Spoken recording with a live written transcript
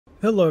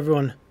Hello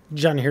everyone,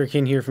 Johnny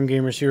Hurricane here from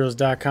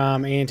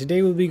GamersHeroes.com, and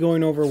today we'll be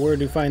going over where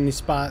to find the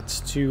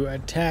spots to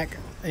attack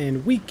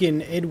and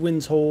weaken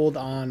Eadwyn's hold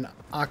on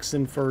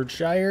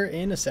Oxenfordscire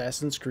in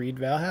Assassin's Creed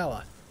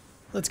Valhalla.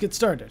 Let's get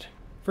started.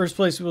 First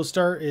place we'll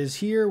start is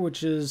here,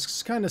 which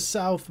is kind of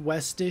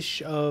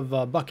southwestish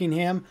of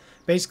Buckingham.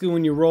 Basically,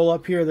 when you roll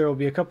up here, there will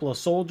be a couple of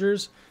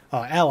soldiers,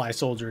 ally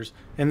soldiers,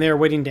 and they're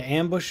waiting to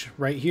ambush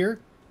right here.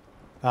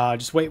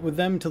 Just wait with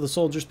them until the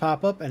soldiers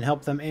pop up and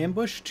help them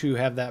ambush to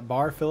have that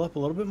bar fill up a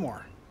little bit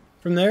more.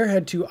 From there,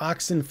 head to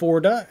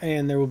Oxenforda,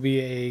 and there will be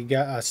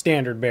a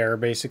standard bearer,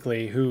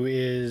 basically, who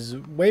is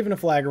waving a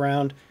flag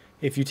around.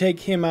 If you take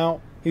him out,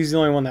 he's the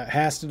only one that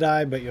has to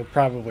die, but you'll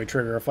probably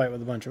trigger a fight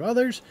with a bunch of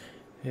others.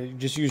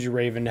 Just use your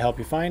Raven to help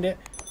you find it.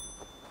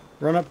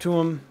 Run up to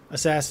him,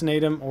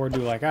 assassinate him, or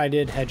do like I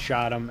did,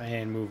 headshot him,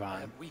 and move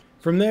on.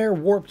 From there,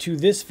 warp to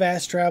this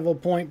fast travel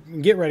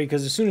point. Get ready,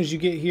 because as soon as you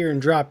get here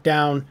and drop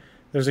down,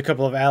 there's a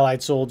couple of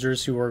allied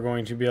soldiers who are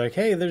going to be like,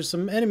 hey, there's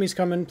some enemies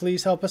coming,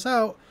 please help us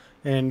out.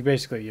 And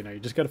basically, you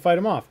just got to fight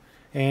them off.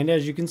 And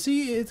as you can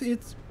see,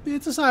 it's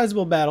a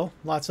sizable battle.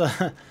 Lots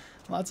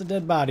of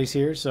dead bodies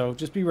here, so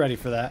just be ready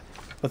for that.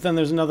 But then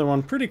there's another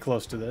one pretty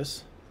close to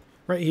this.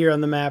 Right here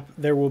on the map,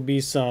 there will be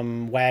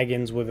some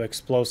wagons with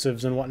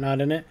explosives and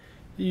whatnot in it.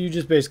 You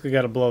just basically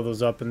got to blow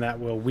those up, and that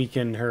will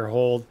weaken her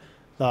hold.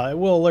 It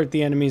will alert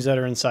the enemies that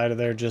are inside of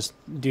there. Just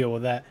deal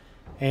with that.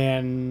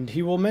 And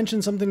he will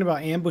mention something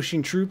about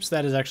ambushing troops.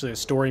 That is actually a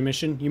story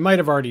mission. You might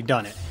have already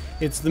done it.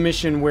 It's the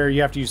mission where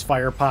you have to use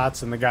fire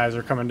pots and the guys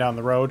are coming down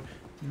the road.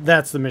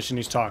 That's the mission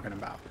he's talking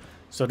about.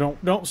 So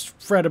don't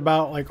fret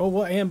about like, oh,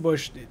 well,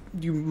 ambush.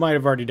 You might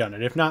have already done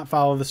it. If not,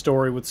 follow the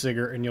story with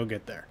Sigurd and you'll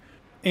get there.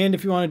 And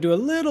if you want to do a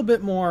little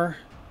bit more,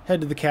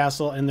 head to the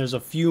castle and there's a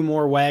few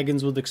more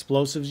wagons with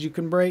explosives you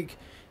can break.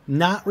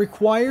 Not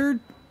required,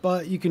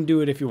 but you can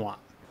do it if you want.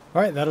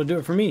 All right, that'll do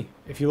it for me.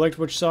 If you liked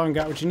what you saw and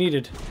got what you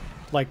needed,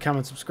 like,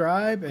 comment,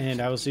 subscribe, and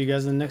I will see you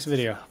guys in the next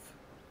video.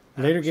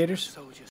 Later, Gators.